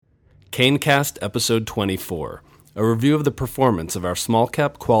CaneCast Episode 24, a review of the performance of our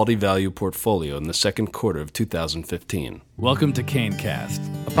small-cap quality value portfolio in the second quarter of 2015. Welcome to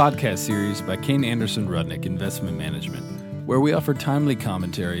CaneCast, a podcast series by Kayne Anderson Rudnick Investment Management, where we offer timely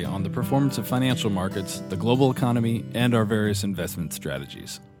commentary on the performance of financial markets, the global economy, and our various investment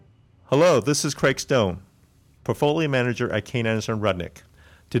strategies. Hello, this is Craig Stone, Portfolio Manager at Kayne Anderson Rudnick.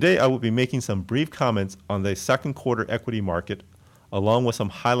 Today I will be making some brief comments on the second quarter equity market, along with some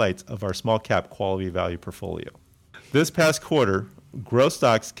highlights of our small cap quality value portfolio. This past quarter, growth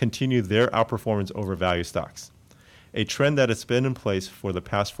stocks continued their outperformance over value stocks, a trend that has been in place for the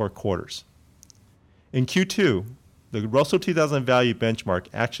past 4 quarters. In Q2, the Russell 2000 value benchmark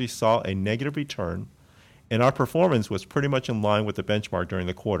actually saw a negative return, and our performance was pretty much in line with the benchmark during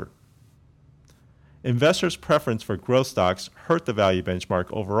the quarter. Investors' preference for growth stocks hurt the value benchmark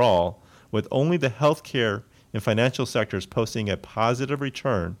overall, with only the healthcare and financial sectors posting a positive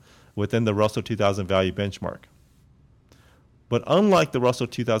return within the Russell 2000 value benchmark. But unlike the Russell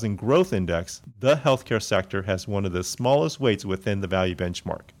 2000 Growth Index, the healthcare sector has one of the smallest weights within the value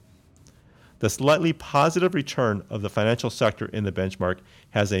benchmark. The slightly positive return of the financial sector in the benchmark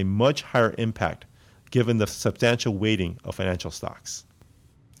has a much higher impact given the substantial weighting of financial stocks.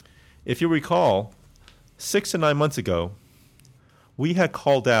 If you recall, 6 to 9 months ago, we had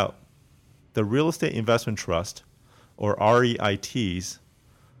called out the Real Estate Investment Trust, or REITs,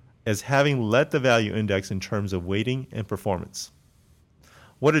 as having led the value index in terms of weighting and performance.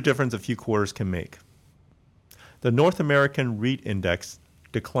 What a difference a few quarters can make. The North American REIT index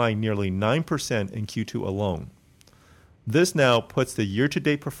declined nearly 9% in Q2 alone. This now puts the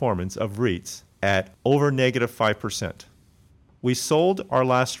year-to-date performance of REITs at over negative 5%. We sold our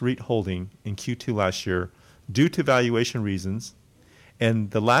last REIT holding in Q2 last year due to valuation reasons,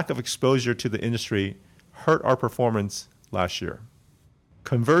 and the lack of exposure to the industry hurt our performance last year.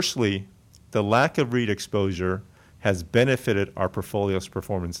 Conversely, the lack of REIT exposure has benefited our portfolio's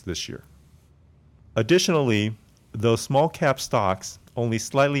performance this year. Additionally, though small cap stocks only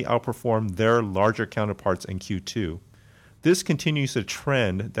slightly outperformed their larger counterparts in Q2, this continues a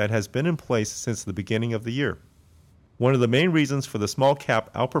trend that has been in place since the beginning of the year. One of the main reasons for the small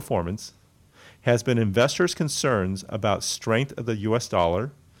cap outperformance has been investors' concerns about strength of the US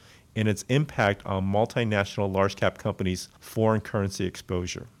dollar and its impact on multinational large cap companies' foreign currency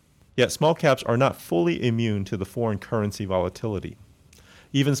exposure. Yet small caps are not fully immune to the foreign currency volatility.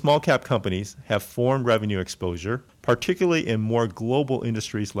 Even small cap companies have foreign revenue exposure, particularly in more global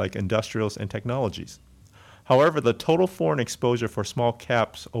industries like industrials and technologies. However, the total foreign exposure for small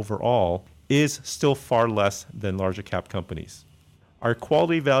caps overall is still far less than larger cap companies. Our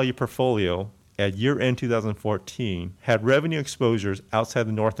quality value portfolio at year-end 2014 had revenue exposures outside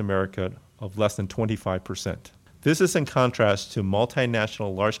of North America of less than 25%. This is in contrast to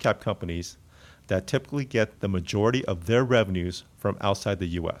multinational large cap companies that typically get the majority of their revenues from outside the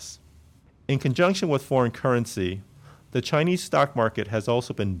US. In conjunction with foreign currency, the Chinese stock market has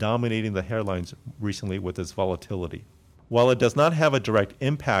also been dominating the headlines recently with its volatility. While it does not have a direct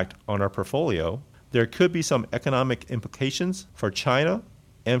impact on our portfolio, there could be some economic implications for China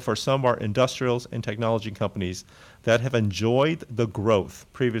and for some of our industrials and technology companies that have enjoyed the growth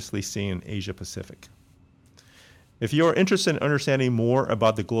previously seen in Asia Pacific. If you are interested in understanding more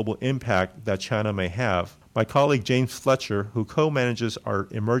about the global impact that China may have, my colleague James Fletcher, who co-manages our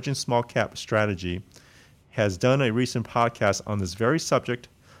emerging small cap strategy, has done a recent podcast on this very subject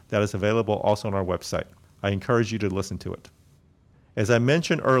that is available also on our website. I encourage you to listen to it. As I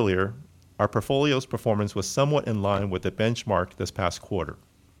mentioned earlier, our portfolio's performance was somewhat in line with the benchmark this past quarter.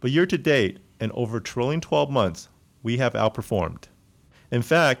 But year to date, and over trailing 12 months, we have outperformed. In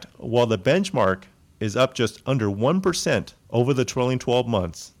fact, while the benchmark is up just under 1% over the trailing 12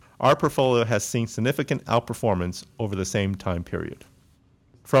 months, our portfolio has seen significant outperformance over the same time period.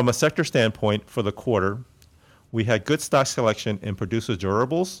 From a sector standpoint for the quarter, we had good stock selection in producer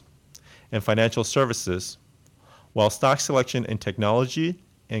durables and financial services, while stock selection in technology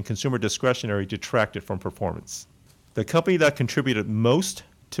and consumer discretionary detracted from performance. The company that contributed most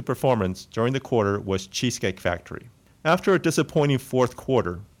to performance during the quarter was Cheesecake Factory. After a disappointing fourth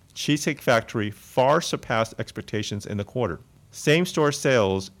quarter, Cheesecake Factory far surpassed expectations in the quarter. Same-store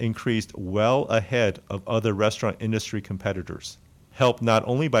sales increased well ahead of other restaurant industry competitors, helped not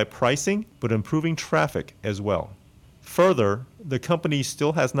only by pricing, but improving traffic as well. Further, the company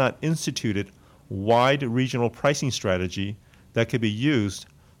still has not instituted wide regional pricing strategy that could be used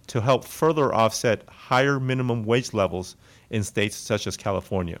to help further offset higher minimum wage levels in states such as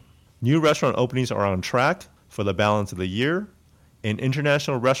California. New restaurant openings are on track for the balance of the year, and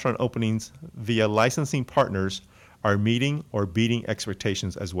international restaurant openings via licensing partners are meeting or beating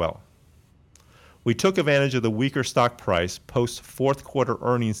expectations as well. We took advantage of the weaker stock price post fourth quarter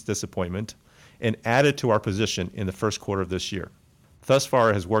earnings disappointment and added to our position in the first quarter of this year. Thus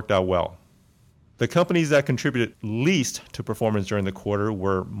far, it has worked out well. The companies that contributed least to performance during the quarter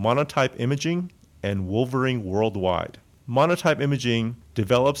were Monotype Imaging and Wolverine Worldwide. Monotype Imaging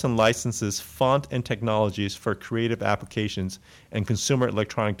develops and licenses font and technologies for creative applications and consumer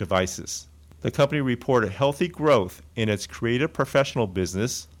electronic devices. The company reported healthy growth in its creative professional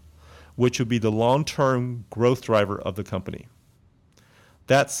business, which would be the long-term growth driver of the company.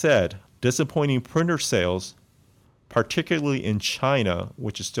 That said, disappointing printer sales, particularly in China,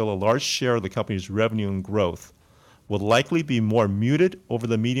 which is still a large share of the company's revenue and growth, will likely be more muted over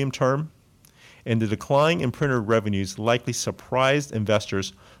the medium term, and the decline in printer revenues likely surprised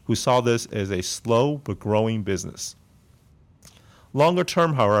investors who saw this as a slow but growing business. Longer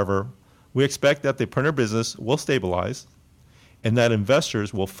term, however, we expect that the printer business will stabilize and that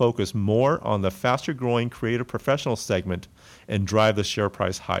investors will focus more on the faster-growing creative professional segment and drive the share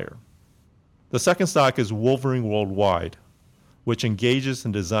price higher. The second stock is Wolverine Worldwide, which engages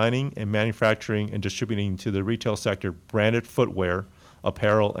in designing and manufacturing and distributing to the retail sector branded footwear,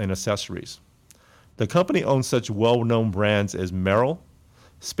 apparel, and accessories. The company owns such well-known brands as Merrell,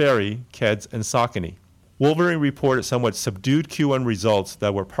 Sperry, Keds, and Saucony. Wolverine reported somewhat subdued Q1 results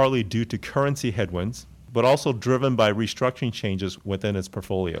that were partly due to currency headwinds, but also driven by restructuring changes within its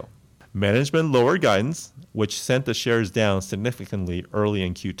portfolio. Management lowered guidance, which sent the shares down significantly early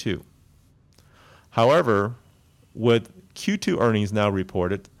in Q2. However, with Q2 earnings now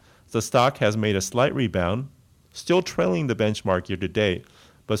reported, the stock has made a slight rebound, still trailing the benchmark year to date,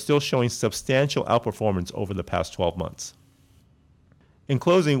 but still showing substantial outperformance over the past 12 months. In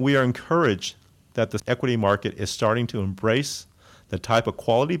closing, we are encouraged that the equity market is starting to embrace the type of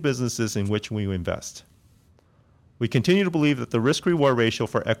quality businesses in which we invest. We continue to believe that the risk-reward ratio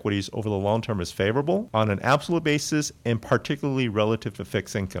for equities over the long term is favorable on an absolute basis and particularly relative to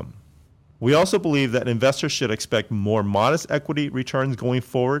fixed income. We also believe that investors should expect more modest equity returns going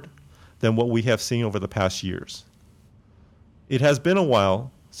forward than what we have seen over the past years. It has been a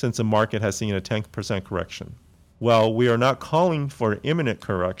while since the market has seen a 10% correction. While we are not calling for an imminent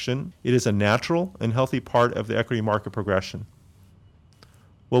correction, it is a natural and healthy part of the equity market progression.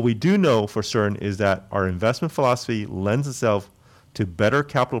 What we do know for certain is that our investment philosophy lends itself to better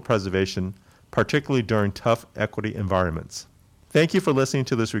capital preservation, particularly during tough equity environments. Thank you for listening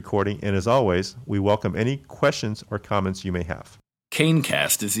to this recording, and as always, we welcome any questions or comments you may have.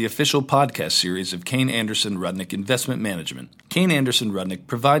 CaneCast is the official podcast series of Kayne Anderson Rudnick Investment Management. Kayne Anderson Rudnick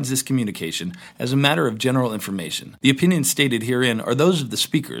provides this communication as a matter of general information. The opinions stated herein are those of the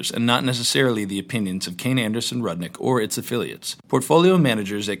speakers and not necessarily the opinions of Kayne Anderson Rudnick or its affiliates. Portfolio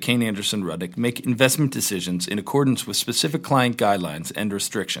managers at Kayne Anderson Rudnick make investment decisions in accordance with specific client guidelines and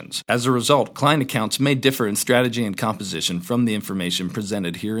restrictions. As a result, client accounts may differ in strategy and composition from the information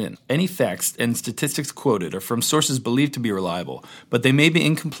presented herein. Any facts and statistics quoted are from sources believed to be reliable, but they may be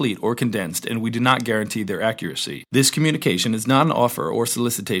incomplete or condensed, and we do not guarantee their accuracy. This communication is not an offer or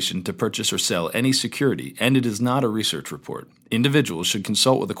solicitation to purchase or sell any security, and it is not a research report. Individuals should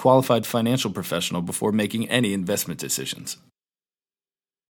consult with a qualified financial professional before making any investment decisions.